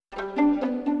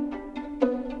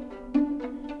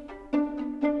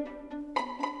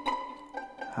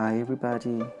Hi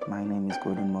everybody, my name is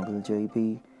Gordon Mogul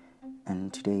JB,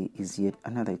 and today is yet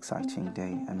another exciting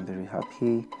day. I'm very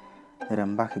happy that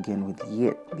I'm back again with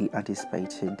yet the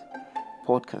anticipated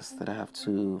podcast that I have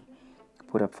to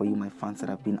put up for you, my fans that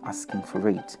have been asking for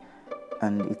it.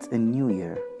 And it's a new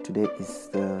year. Today is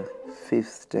the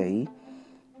 5th day,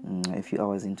 a few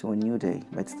hours into a new day,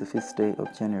 but it's the 5th day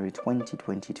of January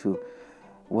 2022.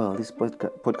 Well, this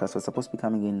podcast was supposed to be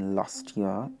coming in last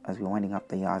year as we were winding up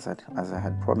the year as I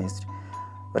had promised.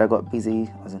 But I got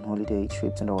busy, I was on holiday,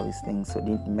 trips and all these things, so I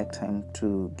didn't make time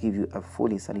to give you a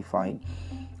fully certified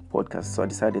podcast. So I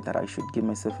decided that I should give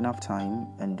myself enough time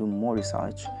and do more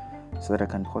research so that I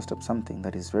can post up something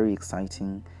that is very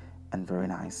exciting and very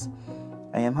nice.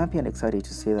 I am happy and excited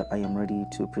to say that I am ready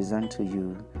to present to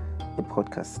you a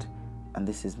podcast. And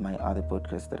this is my other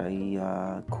podcast that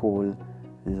I call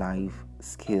Life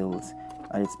Skills,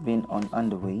 and it's been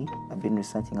underway. I've been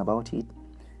researching about it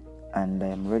and I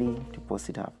am ready to post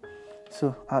it up.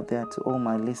 So out there to all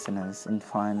my listeners and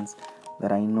fans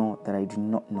that I know that I do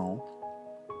not know,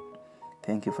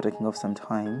 thank you for taking off some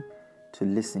time to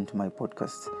listen to my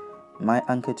podcast. My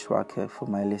anchor tracker for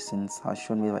my listens has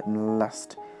shown me that in the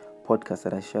last podcast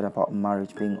that I shared about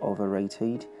marriage being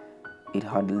overrated, it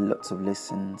had lots of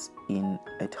listens in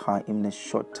a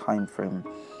short time frame.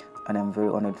 And I'm very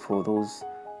honored for those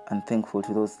and thankful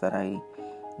to those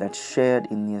that shared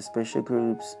in your special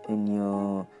groups, in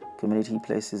your community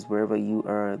places, wherever you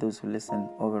are, those who listen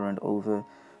over and over.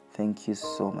 Thank you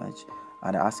so much.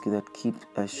 And I ask you that keep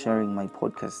sharing my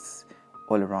podcasts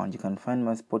all around. You can find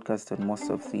my podcast on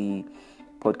most of the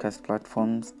podcast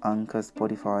platforms, Anchor,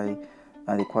 Spotify,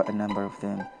 and there are quite a number of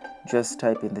them. Just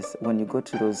type in this. When you go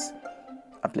to those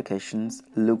applications,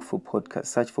 look for podcasts,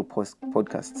 search for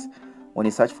podcasts. When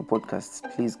you search for podcasts,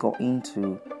 please go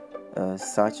into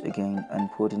search again and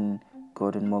put in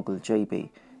Gordon Mogul JB.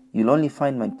 You'll only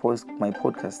find my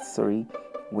podcast,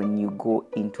 when you go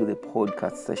into the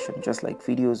podcast session. Just like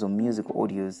videos or music or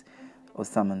audios or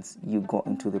summons, you go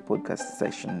into the podcast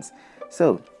sessions.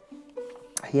 So,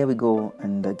 here we go.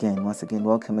 And once again,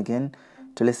 welcome again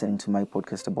to listening to my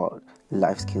podcast about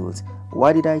life skills.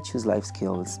 Why did I choose life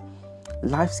skills?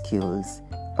 Life skills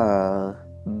are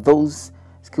those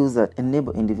skills that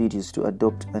enable individuals to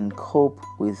adopt and cope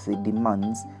with the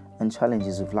demands and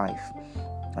challenges of life.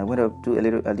 I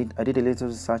did a little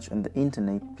research on the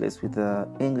internet, placed with the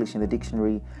English in the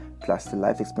dictionary, plus the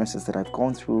life experiences that I've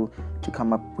gone through to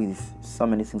come up with so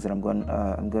many things that I'm going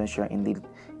to share in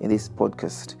this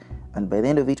podcast. And by the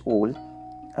end of it all,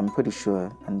 I'm pretty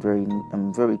sure I'm very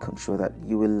sure that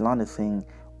you will learn a thing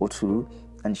or two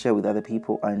and share with other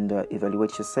people and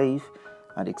evaluate yourself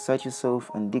and excite yourself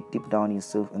and dig deep down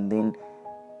yourself and then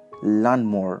learn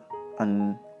more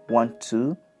and want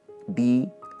to be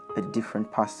a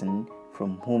different person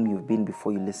from whom you've been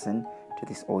before you listen to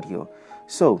this audio.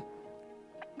 So,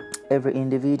 every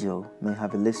individual may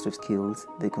have a list of skills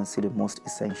they consider most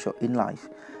essential in life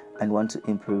and want to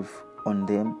improve on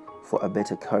them for a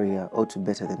better career or to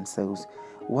better themselves.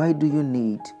 Why do you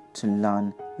need to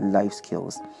learn life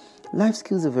skills? Life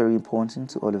skills are very important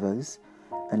to all of us.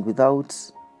 And without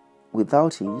it, we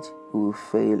will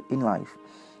fail in life.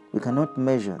 We cannot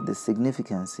measure the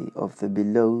significance of the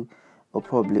below or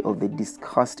probably of the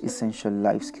discussed essential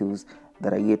life skills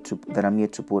that I'm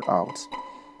yet to put out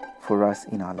for us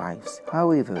in our lives.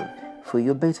 However, for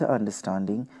your better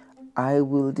understanding, I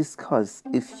will discuss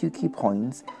a few key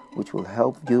points which will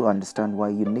help you understand why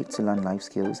you need to learn life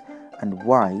skills and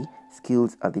why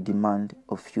skills are the demand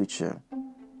of future.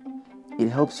 It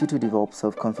helps you to develop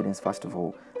self-confidence first of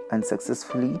all and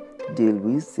successfully deal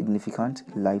with significant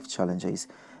life challenges.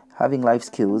 Having life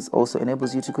skills also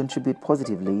enables you to contribute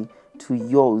positively to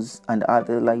yours and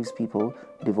other lives people,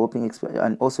 develop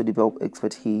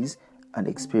expertise and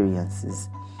experiences.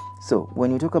 So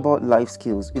when you talk about life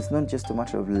skills, it's not just a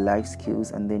matter of life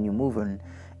skills and then you move on.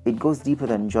 It goes deeper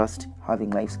than just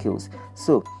having life skills.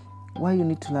 So why you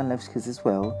need to learn life skills as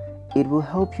well, it will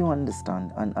help you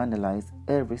understand and analyze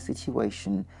every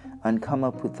situation and come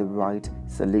up with the right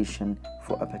solution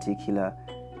for a particular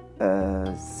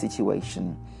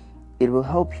situation. It will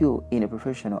help you in a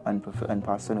professional and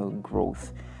personal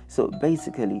growth. So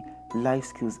basically, life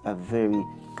skills are very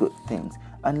good things.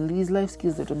 And these life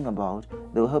skills they're talking about,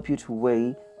 they'll help you to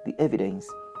weigh the evidence.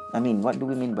 What do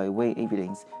we mean by weigh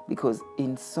evidence? Because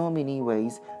in so many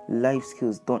ways, life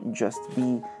skills don't just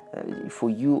be for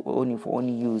you or for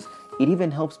only use. It even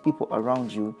helps people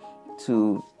around you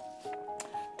to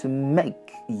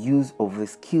make use of the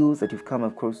skills that you've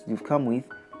come with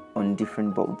on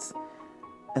different boats.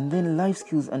 And then life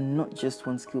skills are not just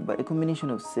one skill, but a combination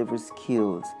of several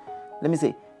skills. Let me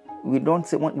say, we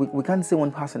can't say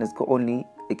one person has got only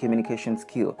a communication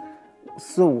skill.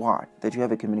 So what that you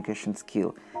have a communication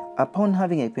skill? Upon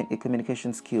having a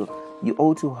communication skill, you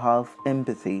also have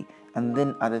empathy and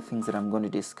then other things that I'm going to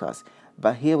discuss.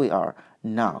 But here we are.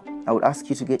 Now, I would ask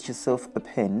you to get yourself a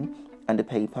pen and a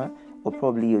paper, or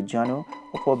probably your journal,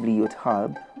 or probably your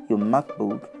tab, your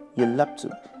MacBook, your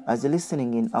laptop. As you're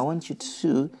listening in, I want you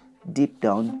to deep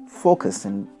down focus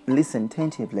and listen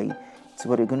attentively to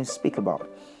what we're going to speak about.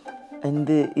 In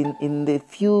the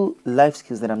few life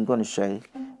skills that I'm going to share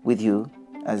with you,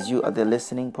 as you are there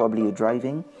listening, probably you're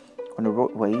driving on a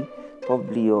roadway,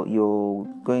 probably you're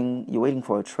waiting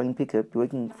for a train pickup, you're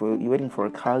waiting for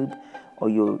a cab, or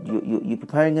you're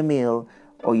preparing a meal,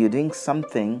 or you're doing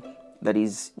something that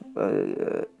is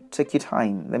take your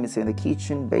time. Let me say in the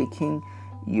kitchen, baking,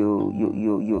 you're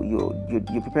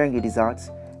preparing your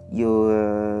desserts,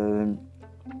 you're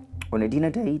on a dinner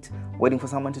date, waiting for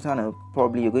someone to turn up.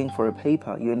 Probably you're going for a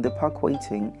paper. You're in the park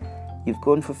waiting. You've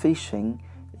gone for fishing.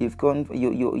 You're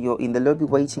in the lobby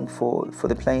waiting for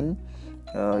the plane.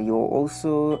 You're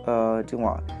also doing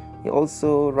what? You're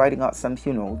also writing out some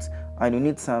few notes, and you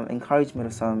need some encouragement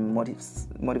or some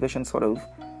motivation sort of.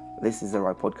 This is the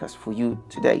right podcast for you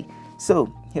today.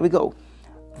 So here we go.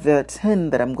 There are 10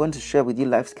 that I'm going to share with you,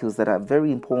 life skills that are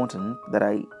very important, that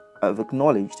I have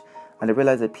acknowledged and I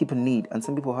realize that people need, and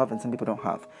some people have and some people don't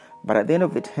have. But at the end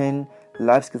of the 10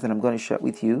 life skills that I'm going to share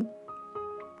with you,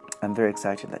 I'm very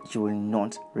excited that you will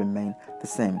not remain the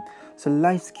same. So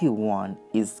life skill 1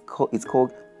 is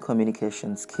called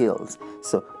communication skills.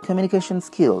 So communication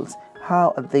skills,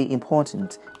 how are they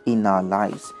important in our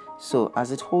lives? So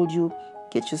as I told you,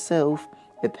 get yourself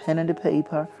a pen and a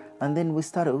paper, and then we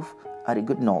start off at a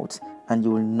good note, and you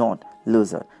will not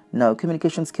lose it. Now,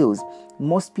 communication skills,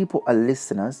 most people are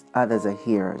listeners, others are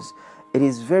hearers. It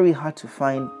is very hard to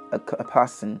find a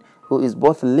person who is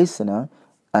both a listener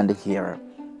and a hearer.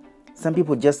 Some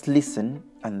people just listen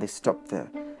and they stop there.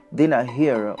 Then a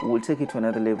hearer will take it to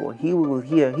another level. He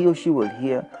or she will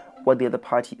hear what the other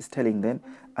party is telling them,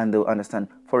 and they'll understand.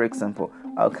 For example,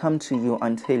 I'll come to you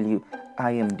and tell you,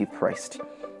 I am depressed.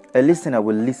 A listener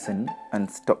will listen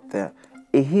and stop there.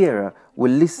 A hearer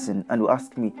will listen and will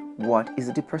ask me, what is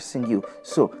depressing you?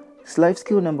 So, life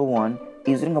skill number 1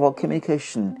 is talking about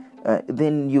communication.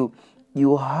 Then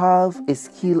you have a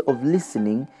skill of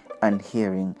listening and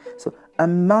hearing. So,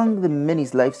 among the many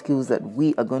life skills that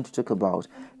we are going to talk about,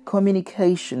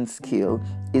 communication skill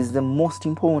is the most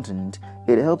important.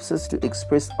 It helps us to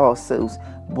express ourselves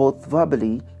both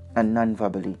verbally and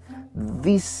non-verbally.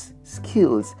 These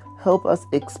skills help us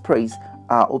express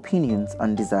our opinions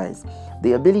and desires.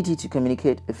 The ability to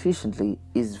communicate efficiently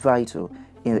is vital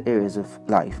in the areas of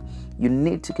life. You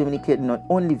need to communicate not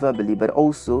only verbally but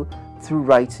also through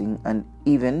writing and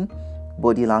even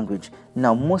body language.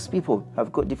 Now, most people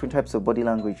have got different types of body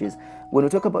languages. When we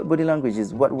talk about body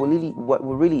languages, what will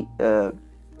really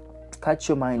catch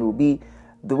your mind will be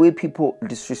the way people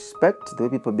disrespect, the way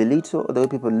people belittle, the way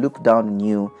people look down on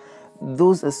you.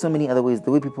 Those are so many other ways. The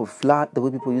way people flirt, the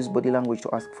way people use body language to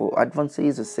ask for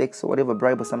advances or sex or whatever,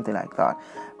 bribe or something like that.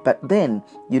 But then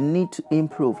you need to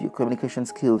improve your communication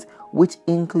skills, which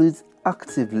includes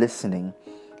active listening.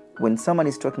 When someone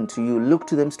is talking to you, look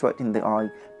to them straight in the eye.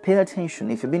 Pay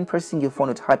attention. If you've been pressing your phone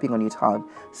or typing on your tab,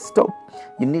 stop.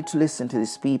 You need to listen to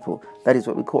these people. That is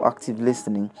what we call active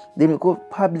listening. Then we call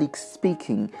public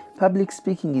speaking. Public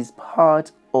speaking is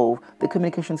part of the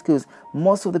communication skills.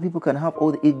 Most of the people can have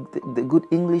all the good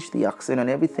English, the accent and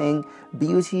everything,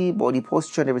 beauty, body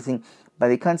posture and everything, but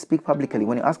they can't speak publicly.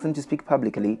 When you ask them to speak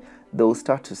publicly, they'll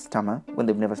start to stammer when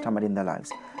they've never stammered in their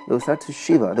lives. They'll start to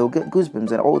shiver, they'll get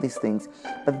goosebumps and all these things.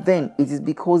 But then it is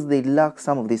because they lack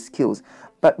some of these skills.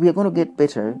 But we are going to get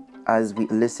better as we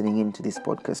are listening into this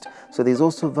podcast. So there's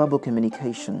also verbal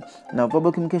communication. Now,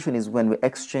 verbal communication is when we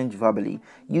exchange verbally.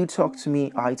 You talk to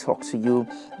me, I talk to you.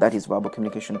 That is verbal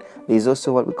communication. There's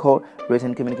also what we call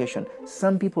written communication.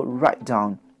 Some people write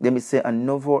down, let me say, a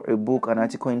novel, a book, an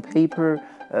article in paper,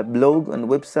 a blog, on a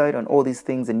website, on all these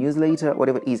things, a newsletter,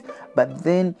 whatever it is. But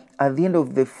then at the end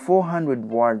of the 400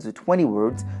 words or 20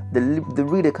 words, the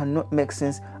reader cannot make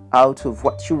sense out of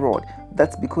what you wrote.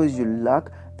 That's because you lack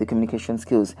the communication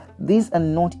skills. These are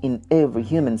not in every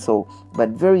human soul, but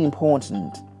very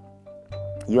important.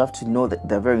 You have to know that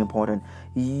they're very important.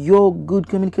 Your good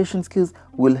communication skills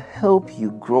will help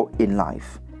you grow in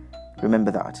life.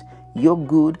 Remember that. Your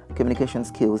good communication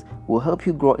skills will help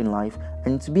you grow in life,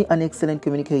 and to be an excellent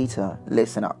communicator,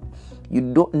 listen up.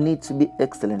 You don't need to be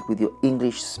excellent with your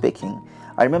English speaking.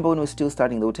 I remember when we were still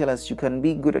starting, they would tell us you can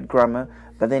be good at grammar,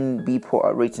 but then be poor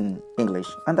at written English.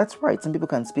 And that's right. Some people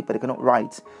can speak, but they cannot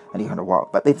write. And you kind of, wow,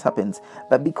 but it happens.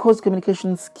 But because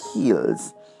communication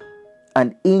skills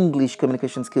and English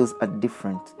communication skills are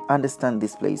different, understand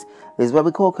this, please. There's what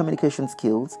we call communication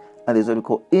skills, and there's what we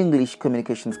call English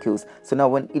communication skills. So now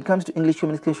when it comes to English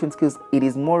communication skills, it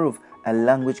is more of a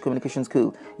language communication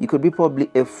skill. You could be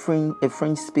probably a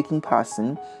French speaking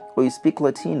person, or you speak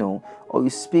Latino, or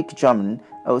you speak German,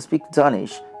 or you speak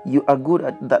Danish. You are good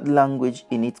at that language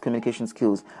in its communication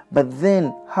skills. But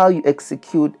then how you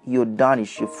execute your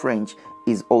Danish, your French,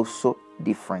 is also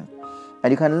different.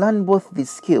 And you can learn both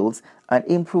these skills and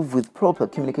improve with proper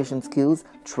communication skills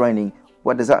training.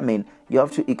 What does that mean? You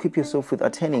have to equip yourself with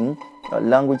attaining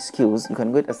language skills. You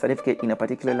can get a certificate in a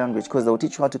particular language because they'll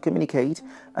teach you how to communicate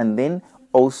and then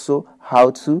also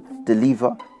how to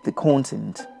deliver the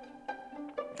content.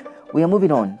 We are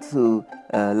moving on to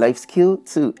life skill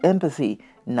 2, empathy.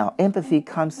 Now, empathy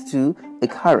comes to a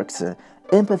character.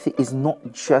 Empathy is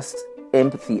not just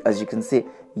empathy, as you can say.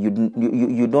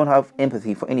 You don't have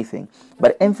empathy for anything.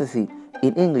 But empathy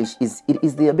in English is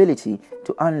the ability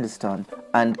to understand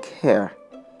and care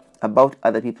about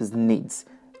other people's needs,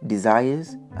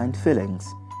 desires, and feelings.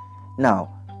 Now,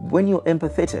 when you're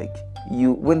empathetic,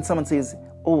 when someone says,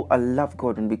 "Oh, I love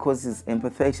Gordon because he's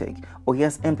empathetic," or he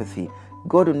has empathy,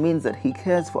 Gordon means that he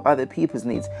cares for other people's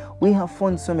needs. We have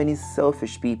found so many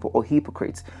selfish people or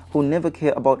hypocrites who never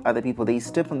care about other people. They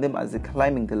step on them as they're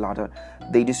climbing the ladder.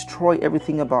 They destroy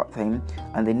everything about them,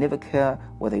 and they never care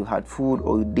whether you had food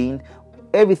or you didn't.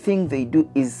 Everything they do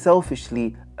is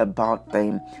selfishly about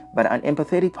them. But an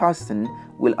empathetic person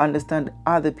will understand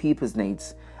other people's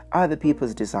needs, other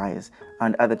people's desires,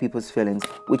 and other people's feelings,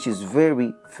 which is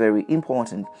very, very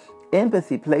important.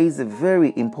 Empathy plays a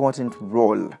very important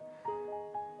role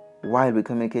while we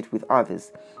communicate with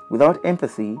others. Without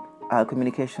empathy, our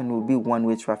communication will be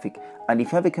one-way traffic. And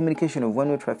if you have a communication of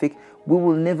one-way traffic, we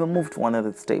will never move to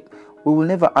another step. We will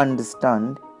never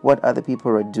understand what other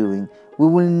people are doing. We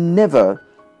will never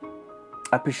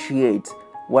appreciate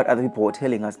what other people are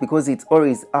telling us because it's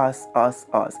always us, us,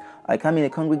 us. I come in a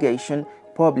congregation,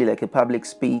 probably like a public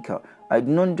speaker. I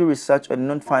do not do research. I do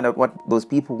not find out what those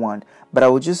people want. But I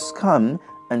will just come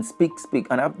and speak.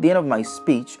 And at the end of my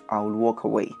speech, I will walk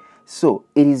away. So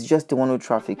it is just a one-way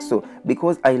traffic. So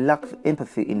because I lack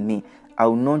empathy in me, I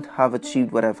will not have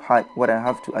achieved what I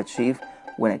have to achieve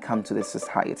when I come to the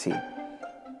society.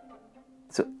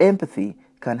 So empathy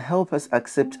can help us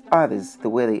accept others the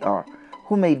way they are,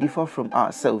 who may differ from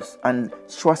ourselves. And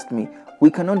trust me, we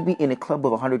cannot be in a club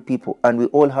of 100 people and we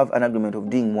all have an agreement of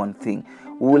doing one thing.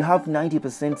 We will have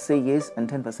 90% say yes and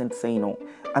 10% say no.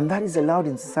 And that is allowed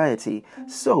in society.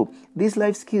 So this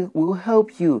life skill will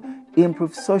help you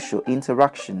improve social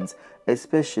interactions,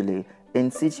 especially in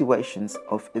situations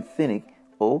of ethnic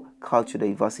or cultural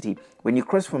diversity. When you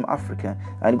cross from Africa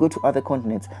and go to other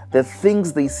continents, the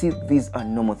things they see, these are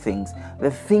normal things.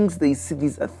 The things they see,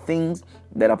 these are things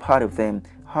that are part of them.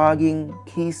 Hugging,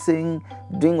 kissing,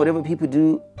 doing whatever people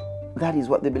do, that is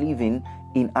what they believe in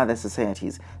other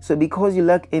societies. So because you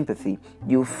lack empathy,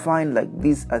 you find like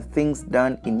these are things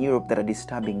done in Europe that are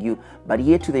disturbing you. But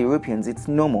yet to the Europeans, it's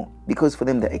normal because for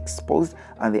them they're exposed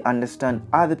and they understand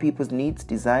other people's needs,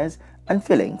 desires, and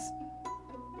feelings.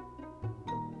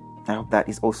 I hope that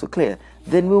is also clear.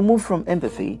 Then we'll move from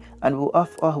empathy and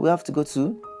we have to go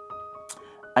to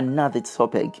another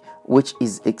topic which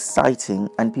is exciting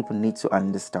and people need to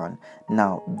understand.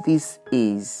 Now, this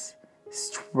is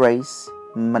stress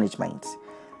management.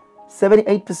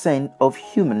 78% of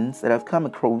humans that I've come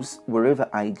across wherever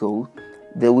I go,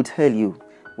 they will tell you,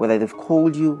 whether they've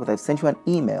called you, whether they've sent you an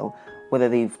email, whether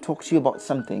they've talked to you about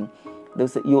something,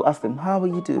 you'll ask them, "How are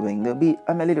you doing?" They'll be,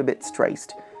 "I'm a little bit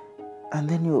stressed." And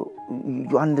then you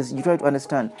try to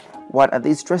understand, what are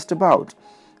they stressed about?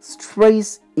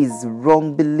 Stress is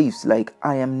wrong beliefs like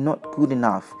I am not good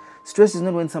enough. Stress is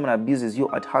not when someone abuses you,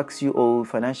 attacks you, or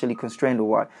financially constrained or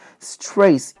what.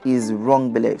 Stress is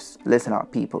wrong beliefs. Listen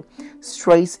up, people.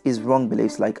 Stress is wrong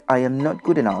beliefs like I am not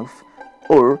good enough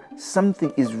or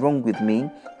something is wrong with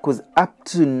me, because up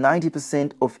to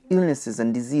 90% of illnesses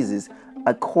and diseases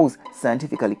are caused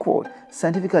scientifically. Quote,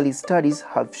 scientifically, studies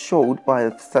have showed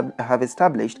or have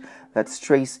established that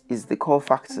stress is the core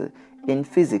factor in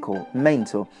physical,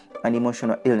 mental, and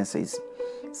emotional illnesses.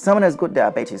 Someone has got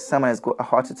diabetes, someone has got a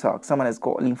heart attack, someone has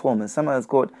got lymphoma, someone has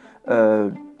got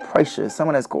pressure,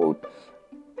 someone has got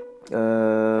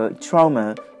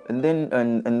trauma, and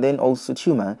then also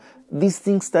tumor. These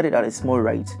things started at a small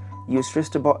rate. You're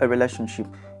stressed about a relationship.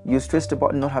 You're stressed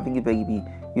about not having a baby.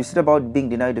 You're stressed about being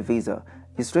denied a visa.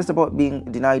 You're stressed about being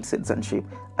denied citizenship.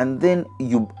 And then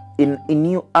in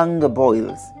you anger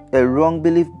boils. A wrong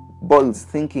belief boils,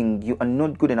 thinking you are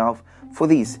not good enough for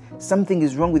this. Something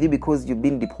is wrong with you because you've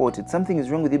been deported. Something is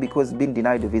wrong with you because you've been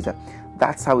denied a visa.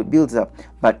 That's how it builds up.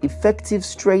 But effective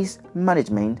stress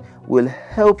management will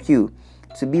help you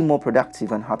to be more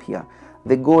productive and happier.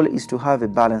 The goal is to have a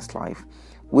balanced life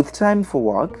with time for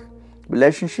work,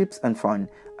 relationships, and fun.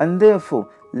 And therefore,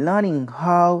 learning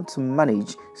how to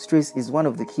manage stress is one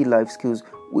of the key life skills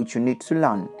which you need to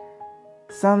learn.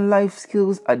 Some life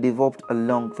skills are developed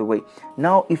along the way.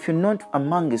 Now, if you're not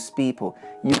amongst people,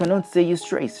 you cannot say you're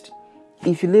stressed.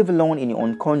 If you live alone in your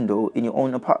own condo, in your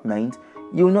own apartment,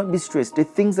 you will not be stressed. The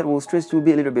things that will stress you will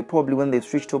be a little bit probably when they've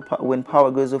switched off, when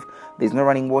power goes off, there's no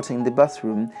running water in the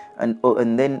bathroom,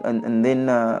 and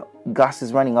then gas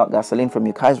is running out, gasoline from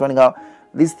your car is running out.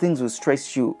 These things will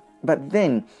stress you. But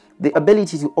then the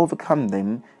ability to overcome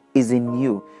them is in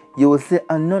you. You will say,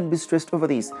 I'll not be stressed over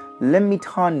this. Let me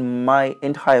turn my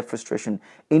entire frustration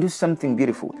into something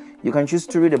beautiful. You can choose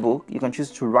to read a book. You can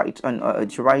choose to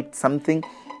write something.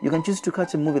 You can choose to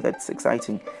catch a movie that's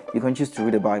exciting. You can choose to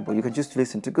read a Bible. You can choose to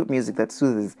listen to good music that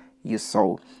soothes your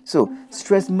soul. So,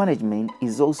 stress management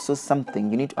is also something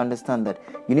you need to understand, that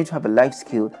you need to have a life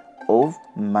skill of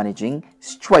managing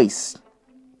stress.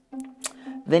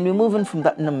 Then we move on from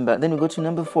that number. Then we go to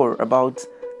number 4 about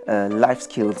life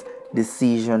skills.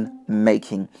 Decision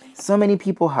making. So many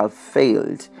people have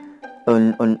failed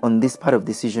on this part of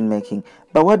decision making.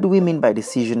 But what do we mean by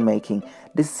decision making?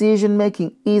 Decision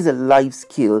making is a life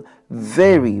skill,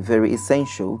 very, very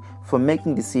essential for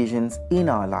making decisions in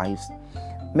our lives.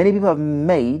 Many people have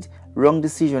made wrong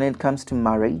decisions when it comes to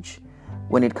marriage,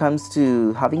 when it comes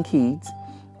to having kids,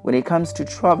 when it comes to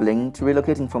traveling, to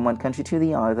relocating from one country to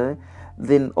the other,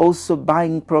 then also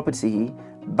buying property,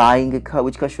 buying a car.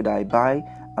 Which car should I buy?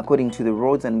 According to the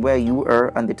roads and where you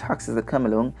are and the taxes that come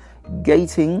along,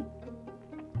 accumulating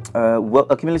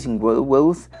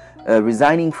wealth,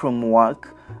 resigning from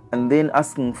work, and then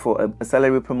asking for a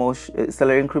salary promotion,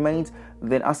 salary increment,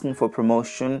 then asking for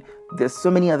promotion. There's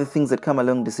so many other things that come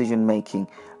along decision making.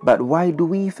 But why do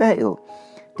we fail?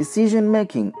 Decision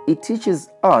making, it teaches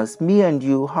us, me and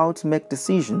you, how to make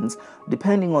decisions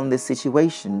depending on the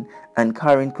situation and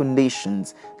current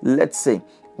conditions. Let's say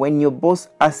when your boss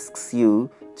asks you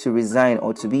to resign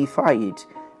or to be fired,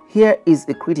 here is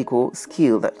a critical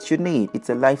skill that you need. It's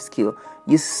a life skill.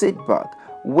 You sit back,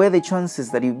 weigh the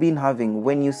chances that you've been having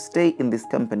when you stay in this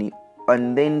company,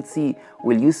 and then see,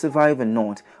 will you survive or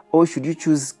not? Or should you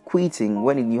choose quitting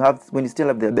when you still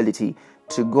have the ability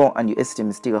to go and your esteem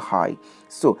is still high?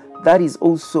 So that is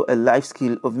also a life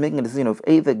skill of making a decision of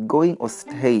either going or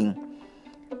staying.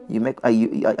 Are you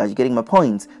getting my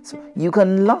point? So you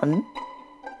can learn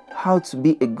how to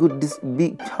be good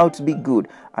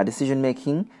at decision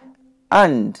making,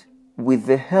 and with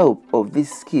the help of this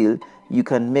skill you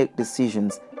can make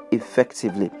decisions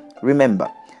effectively. Remember,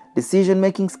 decision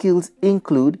making skills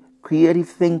include creative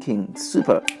thinking.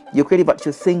 Super. You're creative at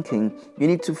your thinking. You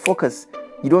need to focus.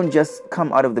 You don't just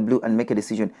come out of the blue and make a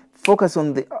decision. Focus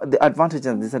on the advantages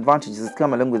and disadvantages that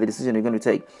come along with the decision you're going to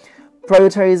take.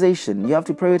 Prioritization. You have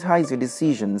to prioritize your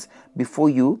decisions before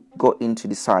you go in to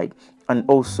decide. And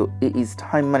also, it is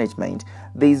time management.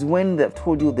 There is when they've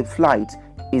told you the flight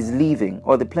is leaving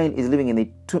or the plane is leaving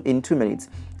in 2 minutes,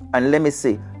 and let me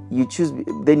say you choose,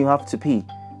 then you have to pee.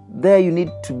 There you need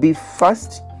to be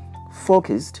fast,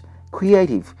 focused,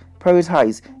 creative,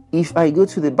 prioritize. If I go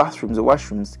to the bathrooms or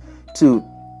washrooms to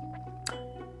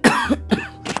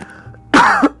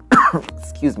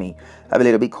excuse me, I'm a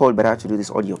little bit cold, but I have to do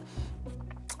this audio.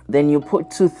 Then you put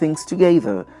two things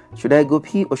together. Should I go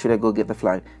pee or should I go get the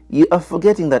flight? You are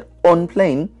forgetting that on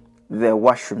plane there are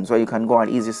washrooms where you can go and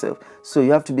ease yourself. So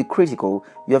you have to be critical,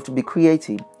 you have to be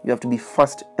creative, you have to be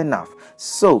fast enough.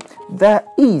 So there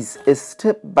is a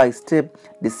step-by-step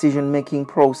decision-making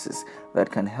process that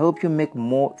can help you make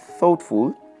more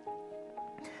thoughtful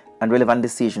and relevant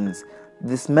decisions.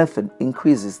 This method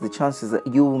increases the chances that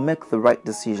you will make the right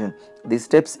decision. These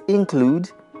steps include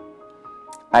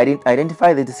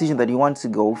identify the decision that you want to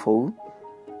go for.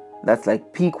 That's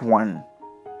like pick one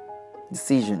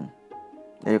decision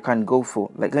that you can go for.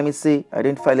 Like, let me say, I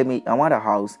want a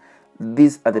house.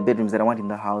 These are the bedrooms that I want in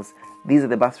the house. These are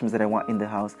the bathrooms that I want in the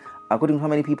house, according to how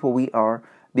many people we are.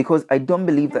 Because I don't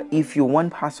believe that if you're one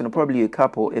person, or probably a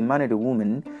couple, a man and a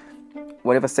woman,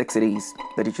 whatever sex it is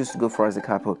that you choose to go for as a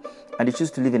couple, and you choose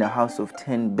to live in a house of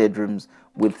 10 bedrooms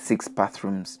with 6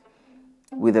 bathrooms,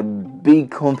 with a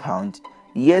big compound,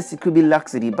 Yes, it could be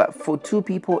laxity, but for two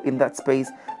people in that space,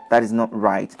 that is not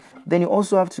right. Then you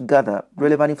also have to gather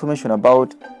relevant information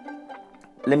about,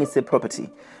 let me say, property.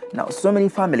 Now, so many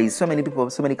families, so many people,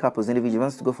 so many couples, individuals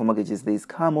wants to go for mortgages. There's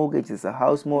car mortgage, there's a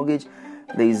house mortgage,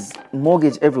 there's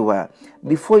mortgage everywhere.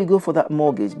 Before you go for that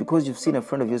mortgage, because you've seen a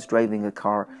friend of yours driving a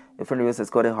car, a friend of yours has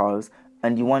got a house,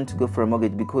 and you want to go for a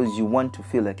mortgage because you want to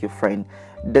feel like your friend,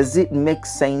 does it make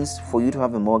sense for you to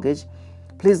have a mortgage?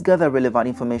 Please gather relevant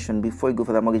information before you go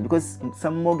for that mortgage, because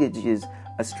some mortgages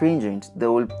are stringent.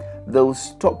 They'll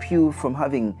stop you from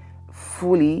having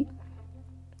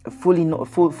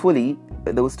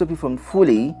they will stop you from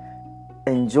fully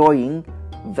enjoying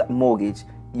that mortgage.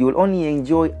 You will only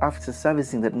enjoy after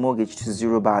servicing that mortgage to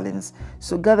zero balance.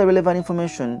 So gather relevant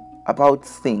information about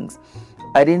things.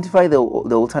 Identify the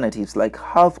alternatives, like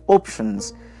have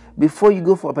options before you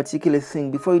go for a particular thing,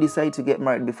 before you decide to get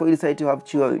married, before you decide to have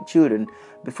children,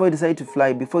 before you decide to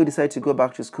fly, before you decide to go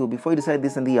back to school, before you decide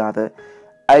this and the other.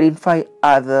 Identify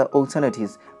other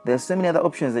alternatives. There are so many other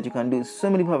options that you can do. So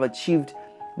many people have achieved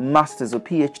masters or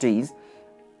PhDs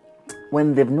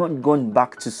when they've not gone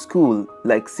back to school,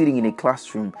 like sitting in a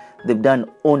classroom. They've done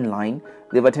online,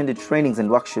 they've attended trainings and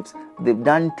workshops, they've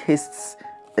done tests,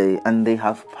 and they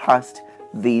have passed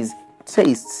these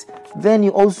tests. Then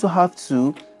you also have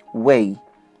to weigh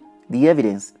the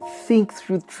evidence, think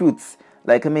through truths.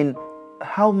 Like,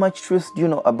 how much truth do you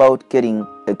know about getting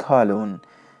a car loan?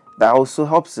 That also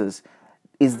helps us.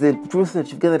 Is the truth that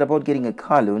you've gathered about getting a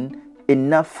car loan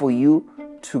enough for you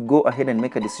to go ahead and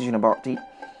make a decision about it?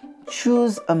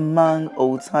 Choose among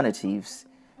alternatives.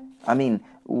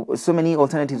 So many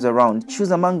alternatives around.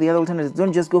 Choose among the other alternatives.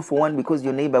 Don't just go for one because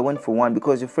your neighbor went for one,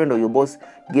 because your friend or your boss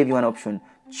gave you an option.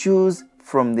 Choose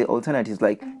from the alternatives.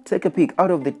 Like, take a pick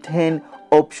out of the 10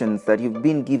 options that you've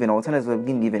been given, alternatives that have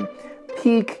been given.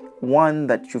 Pick one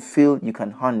that you feel you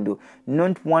can handle,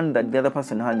 not one that the other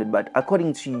person handled, but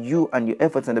according to you and your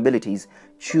efforts and abilities,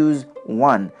 choose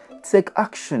one. Take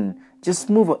action.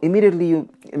 Just move on. Immediately,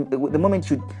 the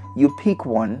moment you pick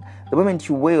one, the moment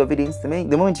you weigh evidence, the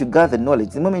moment you gather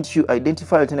knowledge, the moment you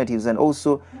identify alternatives and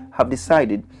also have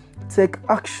decided, take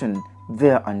action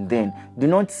there and then. Do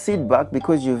not sit back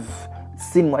because you've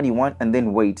seen what you want and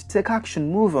then wait. Take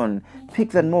action, move on, pick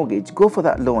that mortgage, go for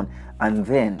that loan, and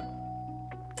then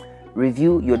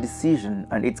review your decision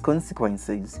and its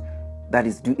consequences. That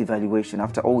is, do evaluation.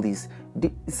 After all this,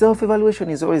 self-evaluation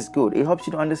is always good. It helps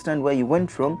you to understand where you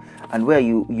went from and where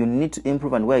you need to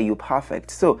improve and where you're perfect.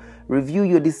 So review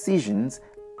your decisions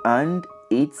and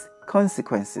its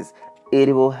consequences.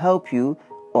 It will help you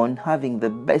on having the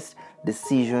best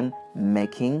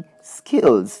decision-making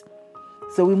skills.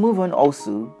 So we move on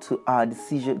also to our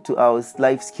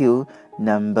life skill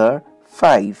number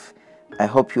 5. I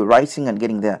hope you're writing and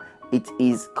getting there. It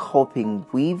is coping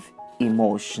with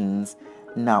emotions.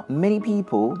 Now, many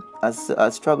people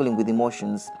are struggling with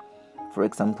emotions. For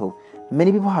example,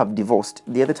 many people have divorced.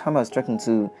 The other time I was talking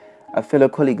to a fellow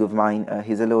colleague of mine,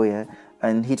 he's a lawyer,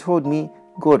 and he told me,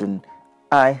 Gordon,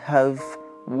 I have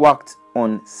worked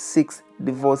on 6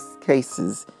 divorce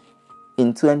cases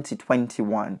in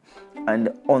 2021, and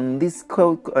on these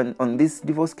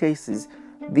divorce cases,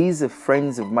 these are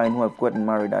friends of mine who have gotten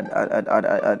married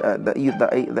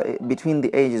between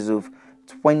the ages of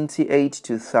 28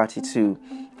 to 32,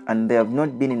 and they have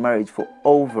not been in marriage for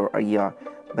over a year,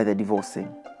 but they're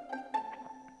divorcing.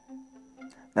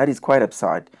 That is quite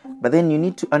absurd. But then you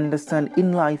need to understand,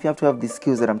 in life you have to have these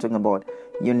skills that I'm talking about.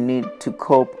 You need to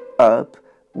cope up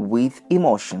with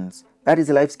emotions. That is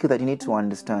a life skill that you need to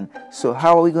understand. So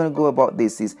how are we going to go about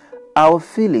this? Is our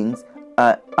feelings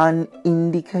are an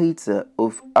indicator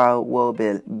of our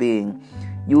well-being.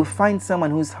 You will find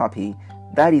someone who's happy.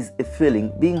 That is a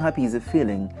feeling. Being happy is a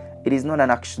feeling. It is not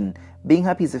an action. Being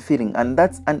happy is a feeling, and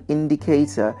that's an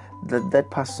indicator that that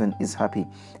person is happy.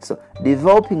 So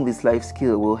developing this life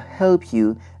skill will help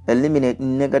you eliminate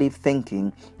negative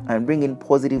thinking and bring in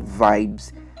positive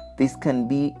vibes. This can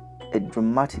be a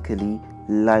dramatically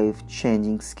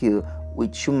life-changing skill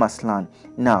which you must learn.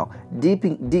 Now,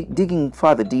 digging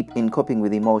further deep in coping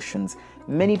with emotions.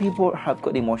 Many people have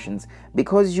got emotions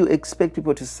because you expect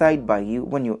people to side by you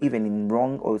when you're even in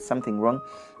wrong or something wrong,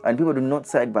 and people do not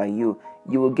side by you.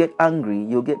 You will get angry,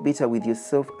 you'll get bitter with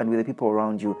yourself and with the people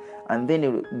around you, and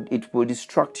then it will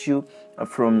distract you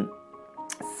from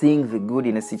seeing the good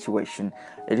in a situation.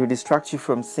 It will distract you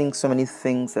from seeing so many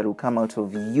things that will come out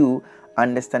of you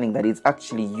understanding that it's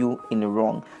actually you in the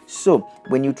wrong. So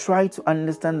when you try to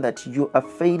understand that you are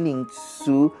failing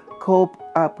to cope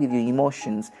up with your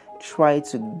emotions, try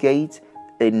to get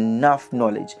enough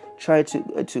knowledge. Try to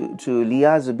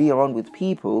liaise or be around with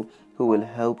people who will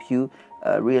help you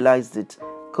realize that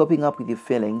coping up with your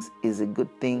feelings is a good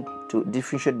thing to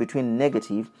differentiate between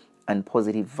negative and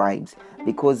positive vibes,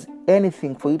 because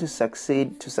anything, for you to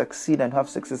succeed and have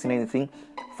success in anything,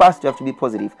 first you have to be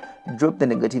positive. Drop the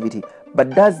negativity.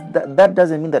 But that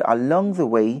doesn't mean that along the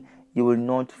way you will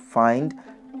not find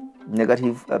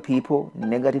negative people,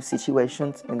 negative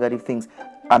situations, negative things.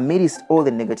 Amidst all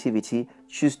the negativity,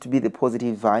 choose to be the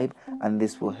positive vibe, and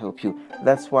this will help you.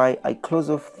 That's why I close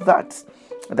off that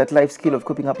life skill of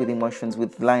coping up with emotions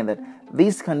with the line that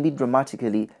this can be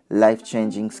dramatically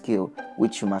life-changing skill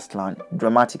which you must learn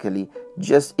dramatically.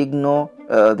 Just ignore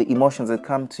the emotions that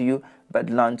come to you, but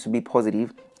learn to be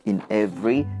positive in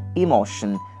every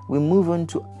emotion. We move on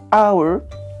to our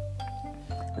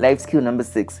life skill number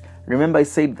 6. Remember, I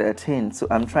said there are 10, so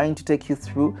I'm trying to take you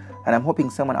through, and I'm hoping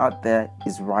someone out there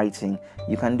is writing.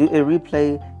 You can do a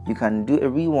replay, you can do a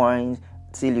rewind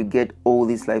till you get all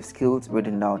these life skills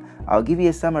written down. I'll give you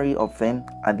a summary of them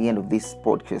at the end of this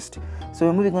podcast. So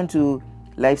we're moving on to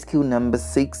life skill number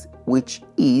 6, which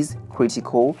is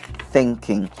critical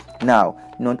thinking. Now,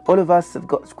 not all of us have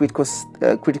got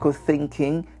critical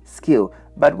thinking skill,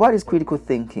 but what is critical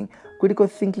thinking? Critical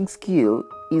thinking skill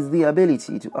is the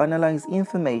ability to analyze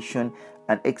information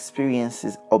and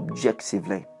experiences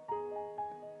objectively.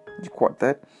 Did you quote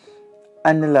that?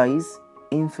 Analyze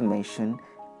information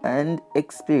and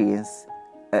experiences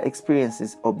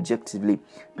objectively.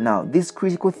 Now, this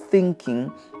critical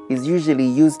thinking is usually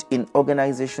used in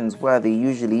organizations where they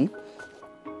usually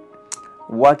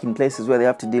work in places where they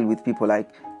have to deal with people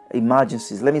like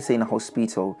emergencies. Let me say in a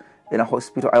hospital.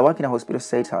 I work in a hospital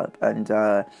setup, and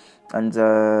I've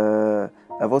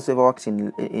also worked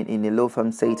in a law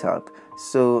firm setup.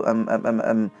 So I'm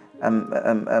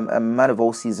a man of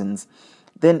all seasons.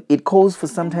 Then it calls for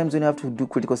sometimes when you have to do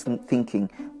critical thinking.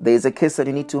 There's a case that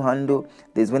you need to handle.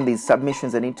 There's when there's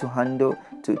submissions that need to handle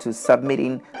to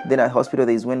submitting. Then at hospital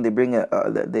there's when they bring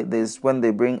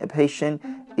a patient.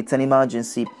 It's an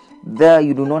emergency. There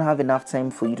you do not have enough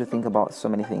time for you to think about so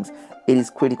many things. It is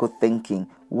critical thinking.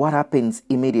 What happens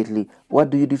immediately? What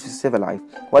do you do to save a life?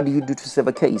 What do you do to save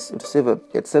a case?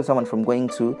 To save someone from going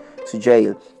to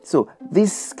jail? So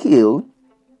this skill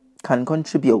can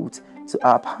contribute to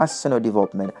our personal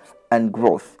development and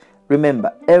growth.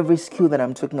 Remember, every skill that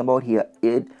I'm talking about here,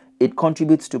 it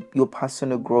contributes to your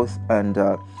personal growth and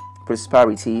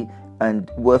prosperity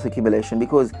and wealth accumulation.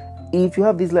 Because if you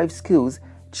have these life skills,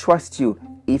 trust you,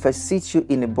 if I sit you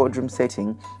in a boardroom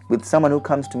setting with someone who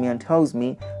comes to me and tells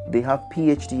me they have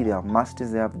PhD, they have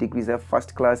masters, they have degrees, they have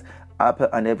first class, upper,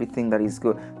 and everything that is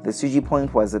good, the CG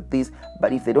point was at this,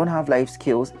 but if they don't have life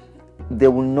skills, they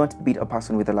will not beat a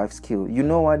person with a life skill. You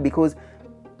know what? Because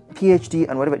PhD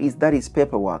and whatever it is, that is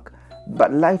paperwork.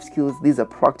 But life skills, these are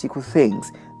practical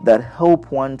things that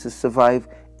help one to survive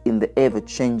in the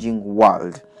ever-changing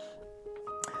world.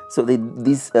 So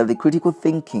the critical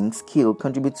thinking skill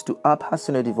contributes to our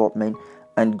personal development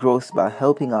and growth by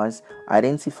helping us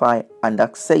identify and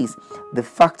assess the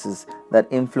factors that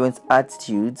influence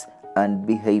attitudes and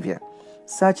behavior,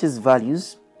 such as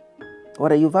values.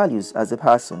 What are your values as a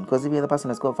person? Because every other person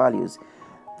has got values.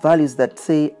 Values that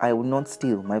say, I will not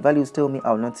steal. My values tell me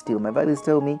I will not steal. My values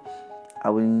tell me I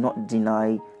will not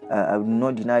deny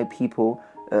people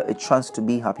a chance to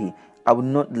be happy. I will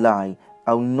not lie.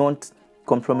 I will not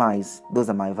compromise. Those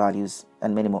are my values,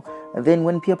 and many more. And then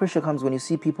when peer pressure comes, when you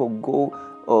see people go,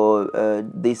 or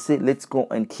they say, let's go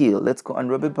and kill, let's go and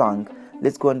rob a bank,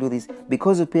 let's go and do this,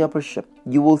 because of peer pressure,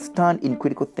 you will stand in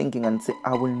critical thinking and say,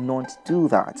 I will not do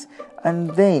that.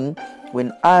 And then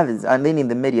when others, and then in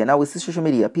the media, now with social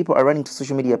media, people are running to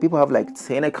social media. People have like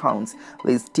 10 accounts.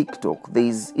 There's TikTok,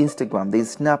 there's Instagram,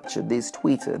 there's Snapchat, there's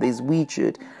Twitter, there's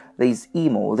WeChat, there's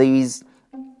email, there's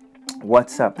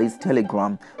WhatsApp, there's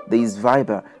Telegram, there's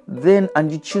Viber. Then,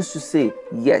 and you choose to say,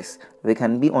 yes, they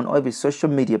can be on every social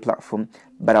media platform,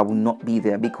 but I will not be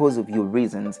there because of your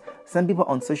reasons. Some people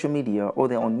on social media, or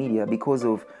they're on media because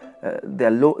of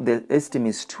their esteem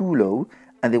is too low,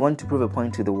 and they want to prove a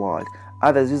point to the world.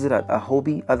 Others use it as a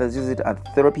hobby, others use it as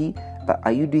therapy. But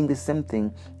are you doing the same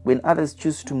thing? When others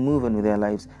choose to move on with their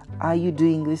lives, are you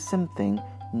doing the same thing?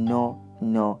 No.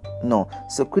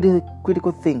 So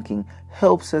critical thinking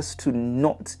helps us to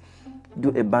not do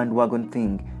a bandwagon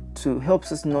thing,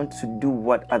 helps us not to do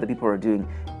what other people are doing.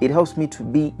 It helps me to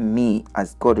be me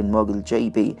as Gordon Mogul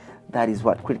JB. That is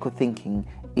what critical thinking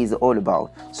is all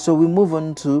about. So we move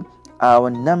on to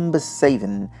our number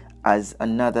 7 as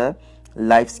another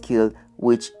life skill,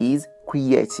 which is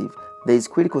creative. There is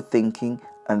critical thinking,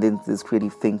 and then there's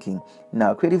creative thinking.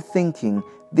 Now, creative thinking,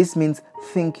 this means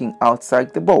thinking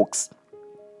outside the box.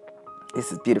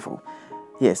 This is beautiful.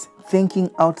 Yes, thinking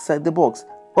outside the box.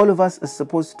 All of us are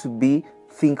supposed to be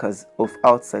thinkers of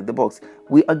outside the box.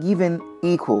 We are given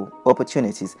equal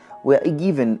opportunities. We are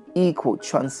given equal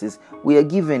chances. We are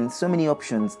given so many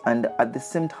options, and at the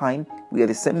same time, we are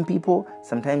the same people,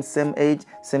 sometimes same age,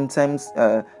 sometimes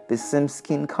the same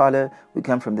skin color. We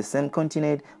come from the same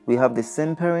continent. We have the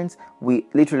same parents. We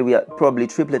are probably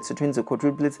triplets or twins or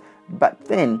quadruplets. But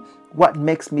then, what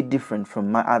makes me different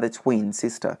from my other twin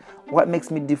sister? What makes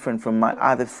me different from my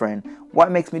other friend?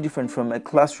 What makes me different from a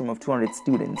classroom of 200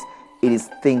 students? It is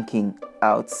thinking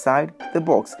outside the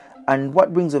box. And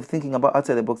what brings of thinking about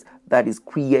outside the box? That is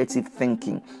creative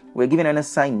thinking. We're given an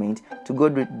assignment to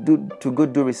go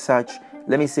do research,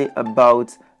 let me say,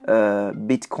 about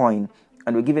Bitcoin.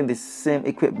 And we're given the same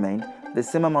equipment, the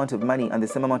same amount of money, and the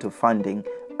same amount of funding.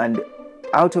 And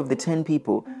out of the 10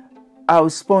 people,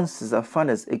 our sponsors, our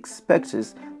funders, expect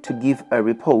us to give a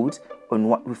report on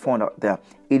what we found out there.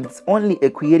 It's only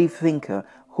a creative thinker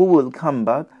who will come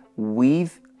back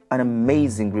with an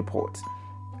amazing report.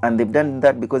 And they've done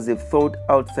that because they've thought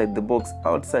outside the box,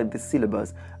 outside the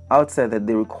syllabus, outside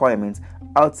the requirements,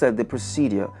 outside the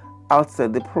procedure,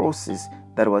 outside the process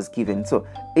that was given. So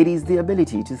it is the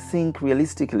ability to think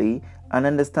realistically and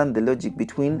understand the logic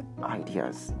between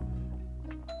ideas.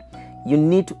 You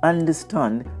need to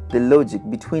understand the logic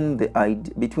between the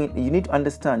ideas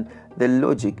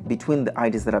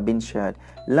that are being shared.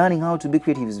 Learning how to be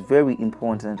creative is very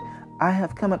important. I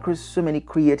have come across so many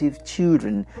creative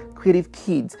children, creative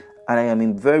kids, and I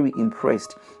am very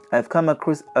impressed. I've come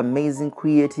across amazing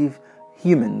creative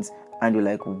humans, and you're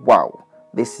like, wow,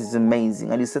 this is amazing.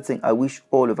 And you start saying, I wish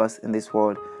all of us in this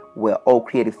world were all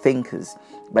creative thinkers,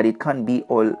 but it can't be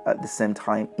all at the same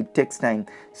time. It takes time.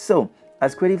 So,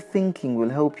 as creative thinking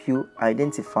will help you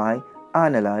identify,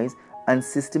 analyze, and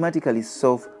systematically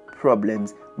solve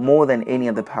problems more than any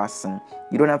other person.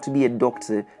 You don't have to be a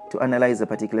doctor to analyze a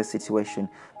particular situation.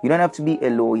 You don't have to be a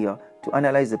lawyer to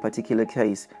analyze a particular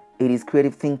case. It is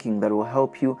creative thinking that will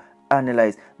help you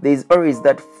analyze. There is always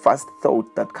that first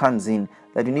thought that comes in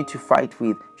that you need to fight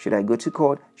with. Should I go to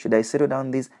court? Should I settle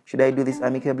down this? Should I do this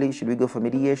amicably? Should we go for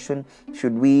mediation?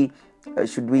 Should we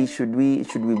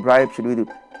bribe? Should we do?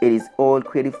 It is all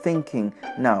creative thinking.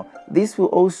 Now, this will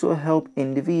also help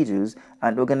individuals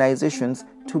and organizations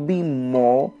to be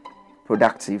more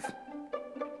productive.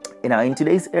 Now, in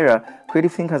today's era,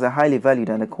 creative thinkers are highly valued,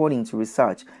 and according to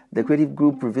research, the Creative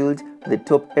Group revealed the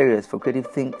top areas for creative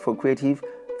thinkers,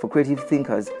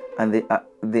 and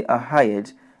they are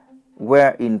hired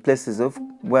in places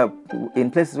where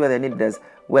they're needed, as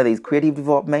where there is creative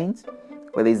development,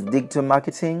 where there is digital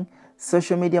marketing,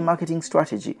 social media marketing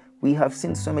strategy. We have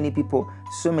seen so many people,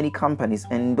 so many companies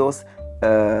endorse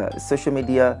social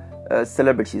media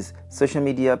celebrities, social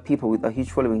media people with a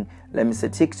huge following. Let me say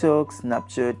TikTok,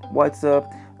 Snapchat,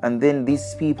 WhatsApp, and then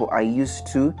these people are used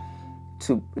to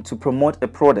promote a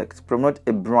product, promote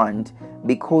a brand,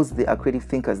 because they are creative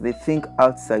thinkers. They think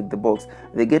outside the box.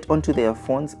 They get onto their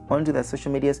phones, onto their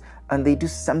social medias, and they do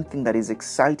something that is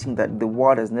exciting that the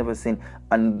world has never seen,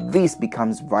 and this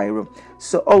becomes viral.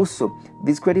 So also,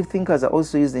 these creative thinkers are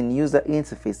also using user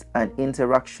interface and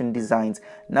interaction designs.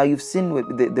 Now, you've seen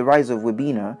with the rise of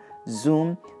webinar,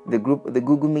 Zoom, the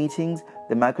Google meetings,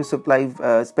 the Microsoft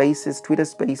Live Spaces, Twitter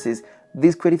Spaces.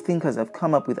 These creative thinkers have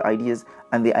come up with ideas,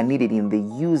 and they are needed in the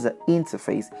user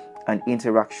interface and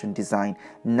interaction design.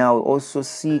 Now, we also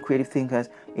see creative thinkers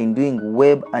in doing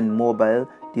web and mobile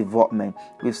development.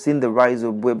 We've seen the rise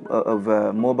of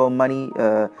mobile money.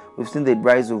 We've seen the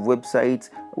rise of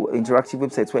websites, interactive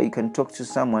websites where you can talk to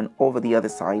someone over the other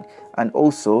side, and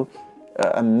also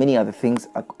many other things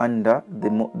under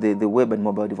the web and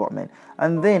mobile development.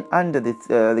 And then under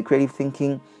the creative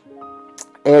thinking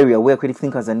area where creative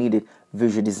thinkers are needed,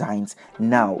 visual designs.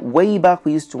 Now, way back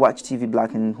we used to watch TV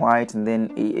black and white, and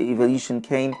then evolution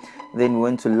came. Then we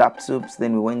went to laptops,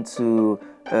 then we went to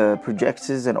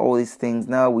projectors and all these things.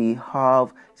 Now we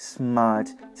have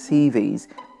smart TVs.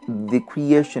 The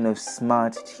creation of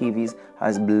smart TVs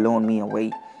has blown me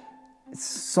away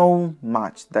so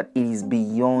much that it is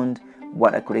beyond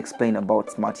what I could explain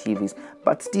about smart TVs.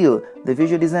 But still, the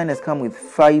visual design has come with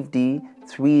 5D,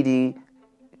 3D,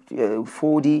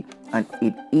 4D, and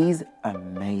it is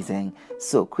amazing.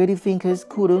 So, creative thinkers,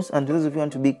 kudos, and to those of you who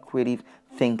want to be creative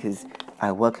thinkers,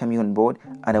 I welcome you on board,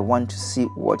 and I want to see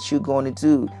what you're going to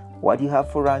do, what you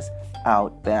have for us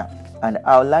out there. And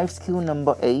our life skill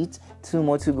number 8, 2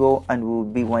 more to go, and we'll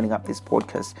be winding up this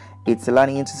podcast. It's a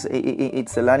learning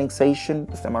session.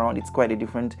 This time around, it's quite a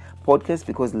different podcast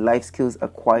because life skills are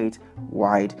quite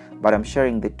wide. But I'm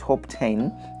sharing the top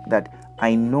 10 that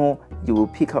I know you will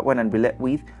pick up one and relate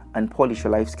with, and polish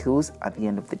your life skills at the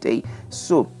end of the day.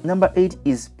 So number 8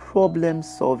 is problem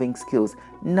solving skills.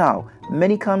 Now,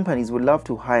 many companies would love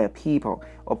to hire people,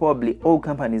 or probably all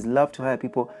companies love to hire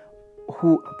people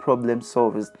who are problem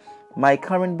solvers. My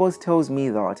current boss tells me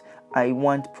that I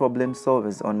want problem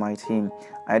solvers on my team.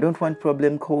 I don't want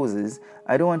problem causers.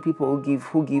 I don't want people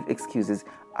who give excuses.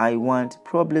 I want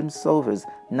problem solvers.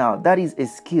 Now, that is a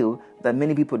skill that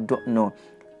many people don't know.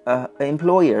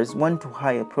 Employers want to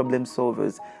hire problem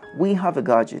solvers. We have a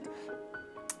gadget.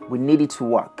 We need it to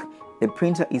work. The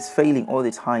printer is failing all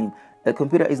the time. The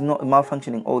computer is not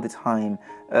malfunctioning all the time.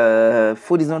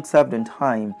 Food is not served on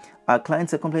time. Our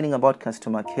clients are complaining about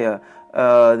customer care.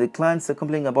 The clients are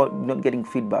complaining about not getting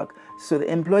feedback. So the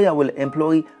employer will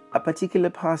employ a particular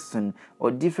person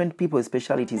or different people's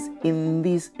specialities in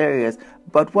these areas.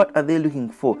 But what are they looking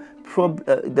for?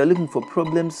 They're looking for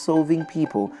problem-solving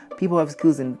people. People have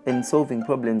skills in solving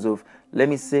problems of, let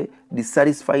me say,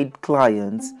 dissatisfied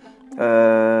clients,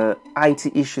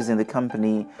 IT issues in the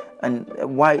company, and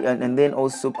then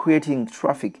also creating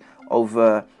traffic of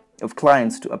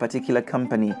clients to a particular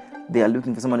company. They are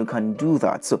looking for someone who can do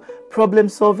that. So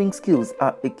problem-solving skills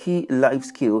are a key life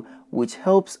skill which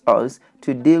helps us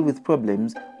to deal with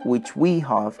problems which we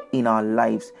have in our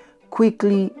lives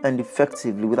quickly and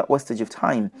effectively without wastage of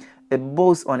time. A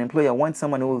boss or an employer wants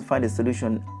someone who will find a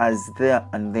solution as there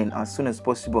and then, as soon as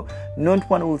possible. Not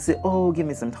one who will say, oh, give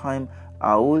me some time,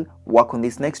 I will work on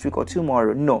this next week or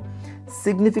tomorrow. No.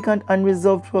 Significant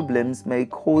unresolved problems may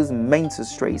cause mental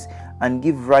stress and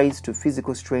give rise to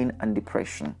physical strain and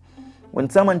depression. When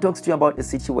someone talks to you about a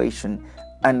situation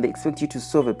and they expect you to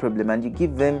solve a problem and you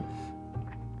give them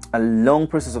a long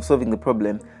process of solving the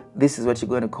problem, this is what you're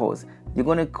going to cause. You're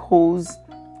going to cause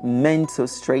mental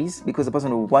stress because the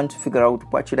person will want to figure out,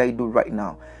 what should I do right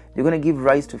now? You're going to give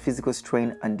rise to physical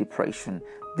strain and depression.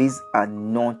 These are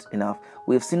not enough.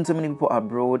 We have seen so many people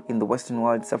abroad in the Western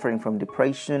world suffering from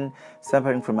depression,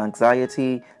 suffering from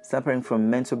anxiety, suffering from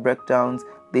mental breakdowns.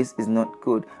 This is not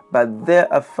good. But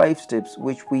there are 5 steps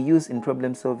which we use in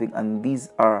problem solving, and these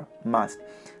are must.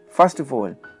 First of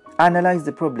all, analyze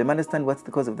the problem, understand what's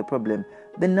the cause of the problem.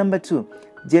 Then number 2,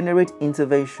 generate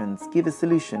interventions, give a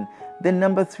solution. Then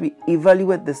number 3,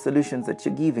 evaluate the solutions that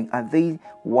you're giving. Are they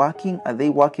working? Are they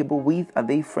workable with? Are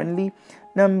they friendly?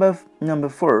 Number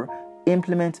 4,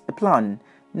 implement a plan.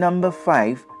 Number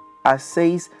 5,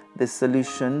 assess the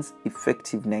solution's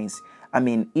effectiveness. I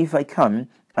mean, if I come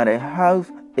and I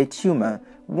have a tumor,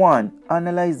 1,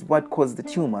 analyze what caused the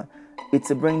tumor. It's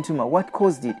a brain tumor. What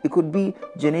caused it? It could be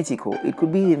genetical. It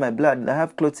could be in my blood. I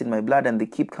have clots in my blood and they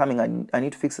keep coming. I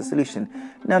need to fix a solution.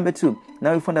 Number 2,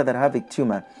 now we found out that I have a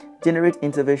tumor. Generate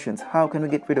interventions. How can we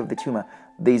get rid of the tumor?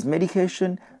 There's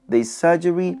medication, there's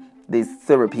surgery, there's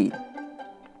therapy.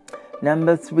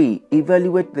 Number 3,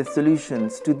 evaluate the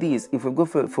solutions to these. If we go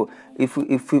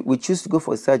if we choose to go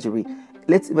for surgery,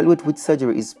 let's evaluate which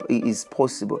surgery is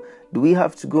possible. Do we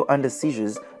have to go under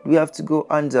seizures? Do we have to go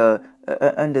under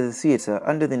the theater,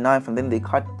 under the knife, and then they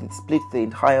split the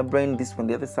entire brain, this from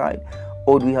the other side?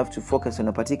 Or do we have to focus on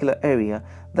a particular area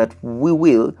that we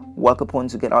will work upon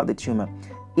to get out the tumor?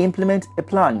 Implement a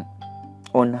plan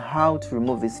on how to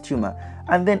remove this tumor,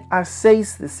 and then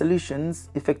assess the solution's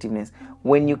effectiveness.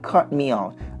 When you cut me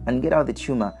out and get out the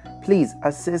tumor, please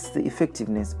assess the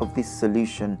effectiveness of this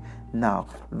solution. Now,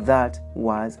 that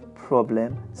was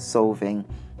problem solving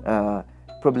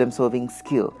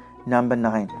skill number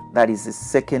 9. That is the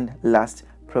second last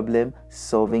problem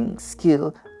solving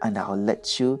skill, and I'll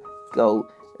let you go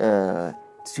to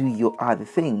your other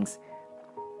things.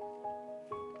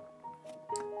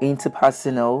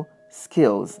 Interpersonal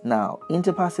skills. Now,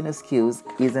 interpersonal skills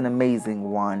is an amazing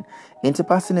one.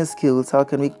 Interpersonal skills, how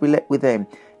can we relate with them?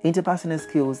 Interpersonal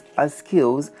skills are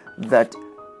skills that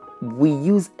we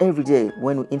use every day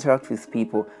when we interact with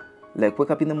people. Like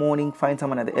wake up in the morning, find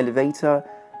someone at the elevator.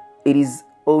 It is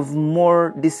of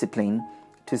more discipline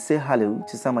to say hello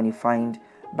to someone you find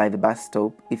by the bus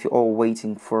stop if you're all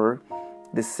waiting for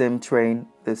the same train,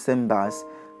 the same bus.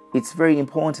 It's very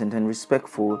important and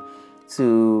respectful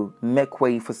to make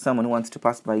way for someone who wants to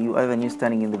pass by you other than you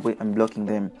standing in the way and blocking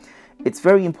them. It's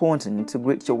very important to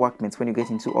greet your workmates when you get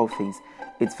into office.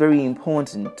 It's very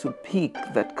important to pick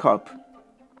that cup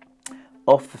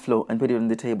off the floor and put it on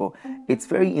the table. It's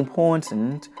very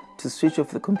important to switch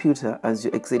off the computer as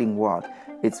you're exiting work.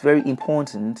 It's very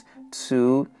important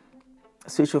to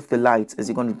switch off the lights as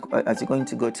you're going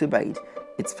to go to bed.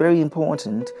 It's very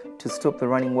important to stop the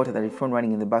running water that is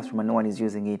running in the bathroom and no one is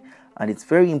using it. And it's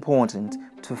very important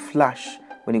to flush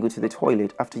when you go to the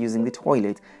toilet after using the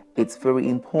toilet. It's very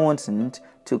important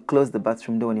to close the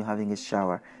bathroom door when you're having a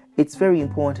shower. It's very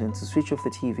important to switch off the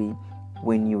TV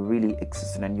when you're really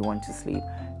exhausted and you want to sleep.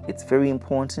 It's very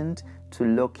important to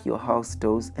lock your house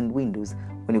doors and windows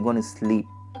when you're going to sleep.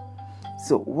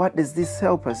 So what does this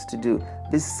help us to do?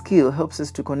 This skill helps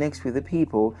us to connect with the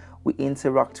people we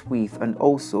interact with and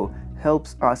also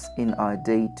helps us in our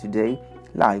day-to-day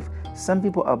life. Some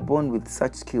people are born with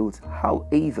such skills.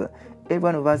 However, every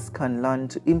one of us can learn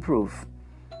to improve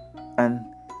and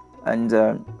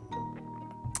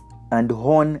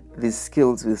hone these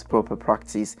skills with proper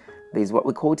practice. There's what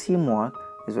we call teamwork,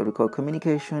 there's what we call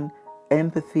communication,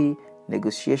 empathy,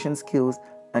 negotiation skills,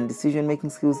 and decision-making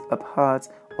skills are part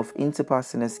of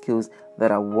interpersonal skills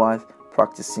that are worth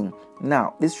practicing.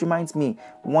 Now, this reminds me,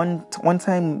 one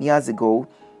time years ago,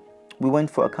 we went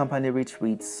for a company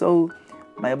retreat. So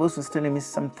my boss was telling me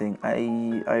something.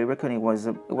 I reckon it was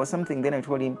something. Then I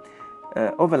told him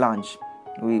over lunch.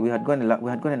 We had gone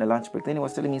in a lunch break. Then he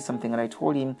was telling me something, and I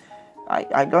told him,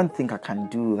 I don't think I can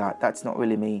do that. That's not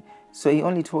really me. So he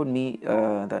only told me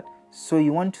that. So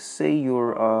you want to say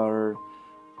you're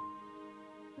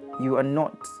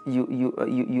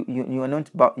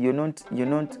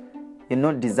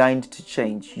not designed to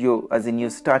change. You're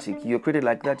static. You're created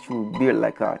like that. You build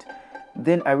like that.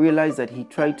 Then I realized that he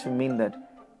tried to mean that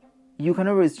you can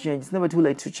always change. It's never too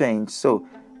late to change. So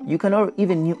you can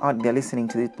even you out there listening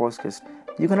to this podcast,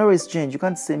 you can always change. You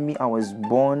can't say me, I was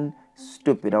born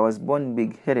stupid. I was born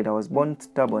big-headed. I was born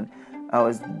stubborn. I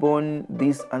was born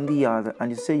this and the other.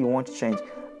 And you say you want to change.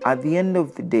 At the end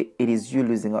of the day, it is you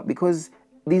losing out, because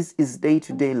this is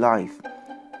day-to-day life.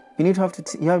 You need to have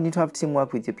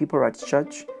teamwork with your people at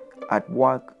church, at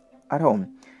work, at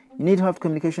home. You need to have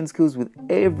communication skills with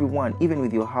everyone, even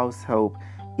with your house help,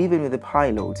 even with the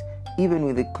pilot, even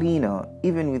with the cleaner,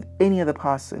 even with any other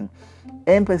person.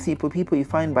 Empathy for people you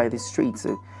find by the streets.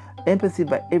 Empathy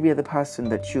by every other person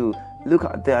that you look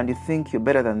at there and you think you're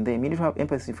better than them. You need to have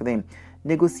empathy for them.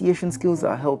 Negotiation skills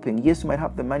are helping. Yes, you might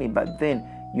have the money, but then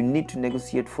you need to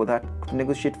negotiate for that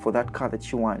car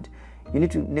that you want. You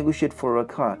need to negotiate for a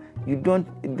car.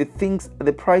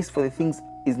 The price for the things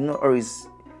is not always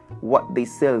what they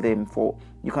sell them for.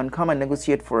 You can come and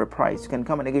negotiate for a price. You can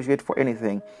come and negotiate for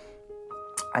anything.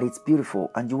 And it's beautiful.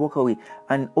 And you walk away.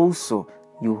 And also,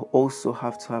 you also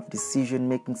have to have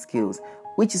decision-making skills,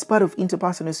 which is part of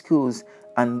interpersonal skills.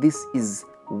 And this is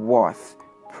worth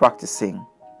practicing.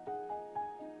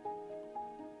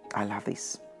 I love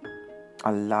this.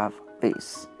 I love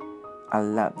this. I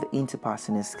love the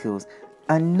interpersonal skills.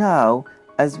 And now,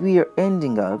 as we are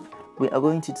ending up, we are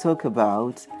going to talk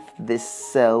about the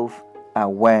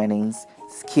self-awareness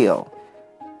skill.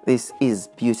 This is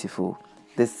beautiful.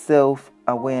 The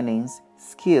self-awareness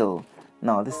skill.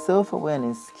 Now, the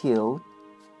self-awareness skill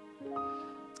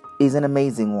is an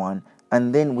amazing one.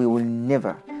 And then we will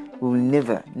never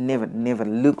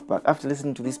look back. After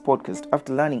listening to this podcast,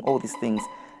 after learning all these things,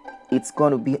 it's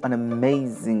going to be an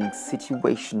amazing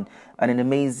situation and an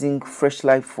amazing fresh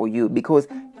life for you, because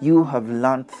you have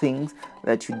learned things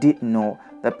that you didn't know,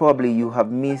 that probably you have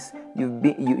missed, you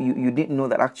didn't know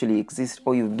that actually exist,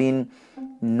 or you've been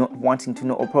not wanting to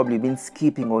know, or probably been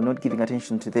skipping or not giving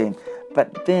attention to them.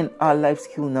 But then our life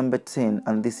skill number 10,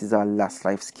 and this is our last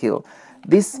life skill.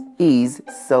 This is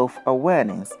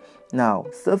self-awareness. Now,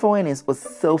 self-awareness or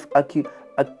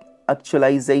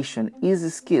self-actualization is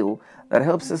a skill that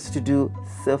helps us to do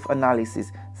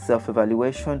self-analysis,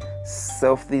 self-evaluation,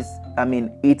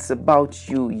 it's about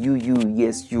you,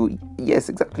 yes,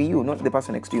 exactly you, not the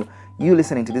person next to you. You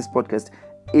listening to this podcast,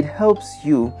 it helps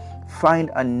you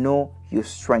find and know your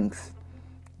strengths,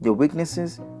 your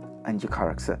weaknesses, and your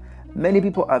character. Many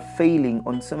people are failing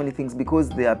on so many things because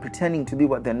they are pretending to be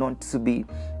what they're not to be.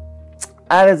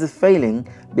 Others are failing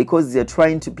because they're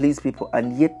trying to please people,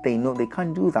 and yet they know they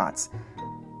can't do that.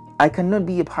 I cannot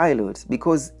be a pilot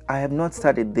because I have not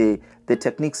studied the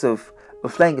techniques of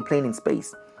flying a plane in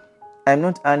space. I'm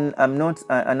not an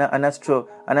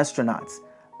astronaut.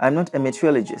 I'm not a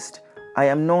meteorologist. I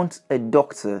am not a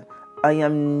doctor. I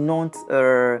am not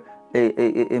a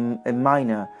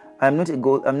miner. I'm not a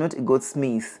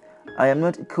goldsmith. I am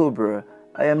not a cobra.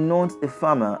 I am not a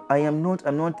farmer. I'm not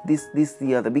this,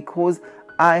 the other, because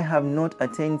I have not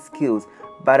attained skills.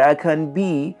 But I can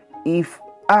be if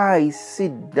I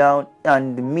sit down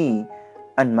and me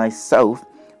and myself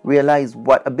realize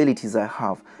what abilities I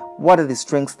have. What are the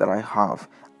strengths that I have?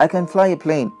 I can fly a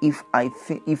plane if I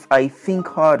think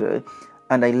harder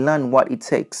and I learn what it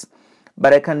takes.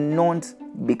 But I cannot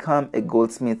become a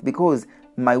goldsmith because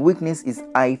my weakness is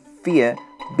I fear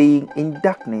being in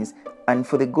darkness. And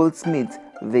for the goldsmiths,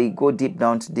 they go deep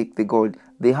down to dig the gold.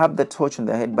 They have the torch on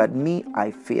their head, but me,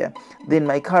 I fear. Then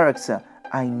my character,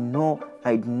 I know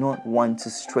I do not want to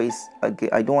stress again.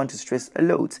 I don't want to stress a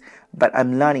lot, but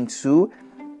I'm learning to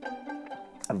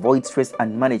avoid stress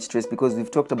and manage stress, because we've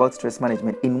talked about stress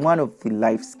management in one of the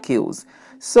life skills.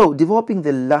 So developing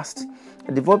the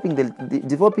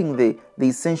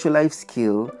essential life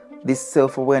skill, this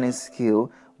self-awareness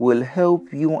skill, will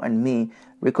help you and me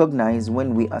recognize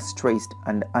when we are stressed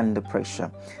and under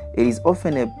pressure. It is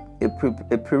often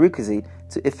a prerequisite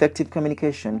to effective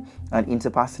communication and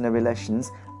interpersonal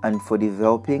relations, and for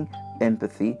developing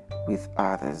empathy with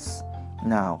others.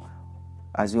 Now,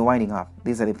 as we're winding up,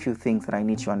 these are the few things that I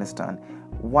need you to understand.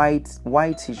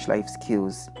 Why teach life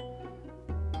skills?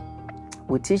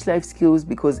 We teach life skills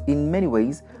because in many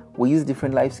ways we use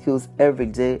different life skills every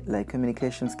day, like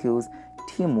communication skills,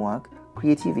 teamwork,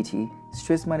 creativity,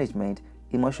 stress management,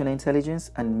 emotional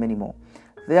intelligence, and many more.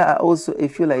 There are also a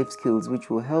few life skills which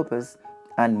will help us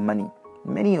earn money.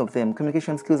 Many of them,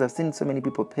 communication skills, I've seen so many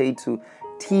people paid to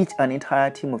teach an entire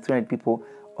team of 300 people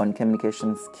on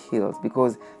communication skills,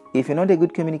 because if you're not a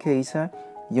good communicator,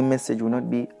 your message will not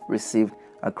be received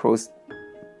across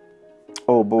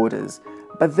all borders.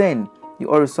 But then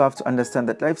you also have to understand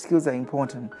that life skills are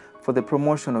important for the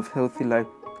promotion of healthy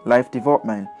life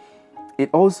development. It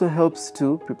also helps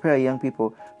to prepare young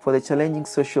people for the challenging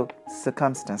social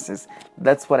circumstances.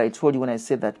 That's what I told you when I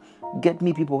said that get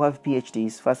me people who have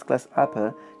PhDs, first class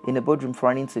upper, in a boardroom for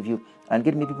an interview, and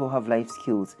get me people who have life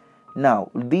skills.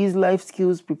 Now, these life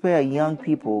skills prepare young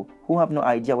people who have no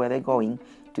idea where they're going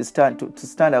to stand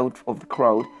out of the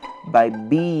crowd by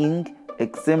being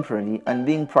exemplary and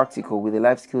being practical with the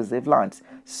life skills they've learned.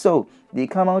 So they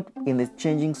come out in the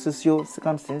changing social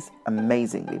circumstances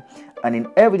amazingly. And in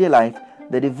everyday life,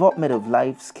 the development of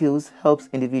life skills helps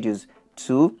individuals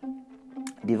to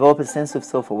develop a sense of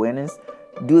self-awareness,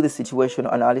 do the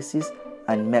situational analysis,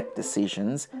 and make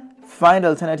decisions, find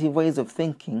alternative ways of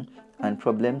thinking and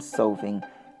problem solving,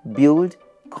 build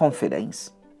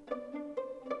confidence.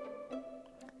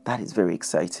 That is very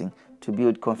exciting, to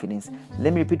build confidence.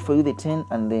 Let me repeat for you the 10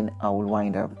 and then I will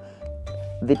wind up.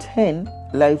 The 10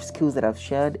 life skills that I've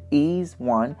shared is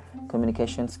 1,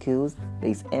 communication skills. There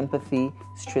is empathy,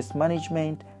 stress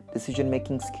management,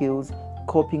 decision-making skills,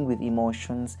 coping with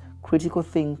emotions, critical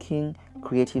thinking,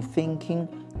 creative thinking,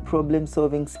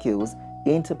 problem-solving skills,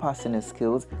 interpersonal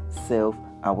skills,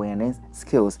 self-awareness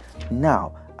skills.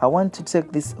 Now, I want to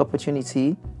take this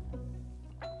opportunity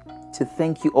to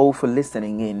thank you all for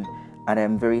listening in, and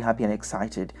I'm very happy and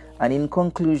excited. And in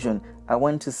conclusion, I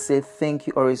want to say thank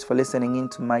you always for listening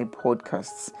into my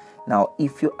podcasts. Now,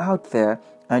 if you're out there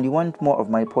and you want more of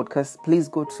my podcasts, please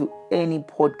go to any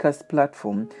podcast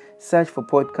platform, search for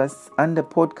podcasts, under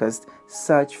podcast,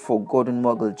 search for Gordon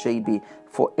Mogul JB.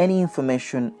 For any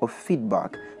information or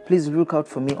feedback, please look out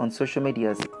for me on social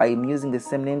medias. I am using the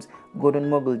same names, Gordon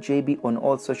Mogul JB, on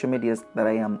all social medias that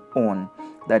I am on.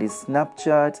 That is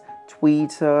Snapchat,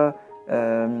 Twitter,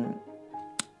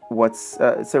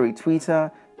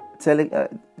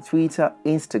 Twitter,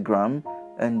 Instagram,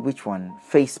 and which one?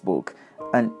 Facebook.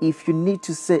 And if you need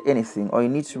to say anything or you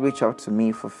need to reach out to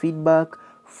me for feedback,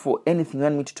 for anything you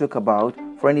want me to talk about,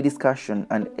 for any discussion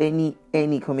and any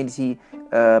community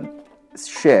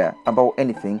share about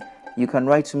anything, you can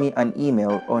write to me an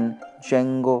email on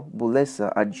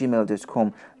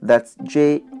jengobulesa@gmail.com. That's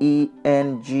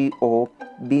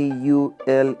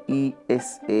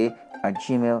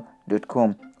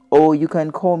JENGOBULESA@gmail.com. Or you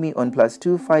can call me on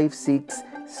 +256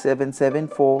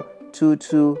 774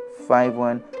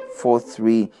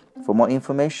 225143. For more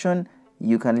information,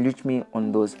 you can reach me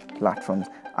on those platforms.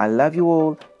 I love you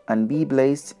all and be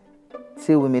blessed.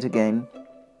 Till we meet again,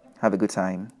 have a good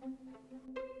time.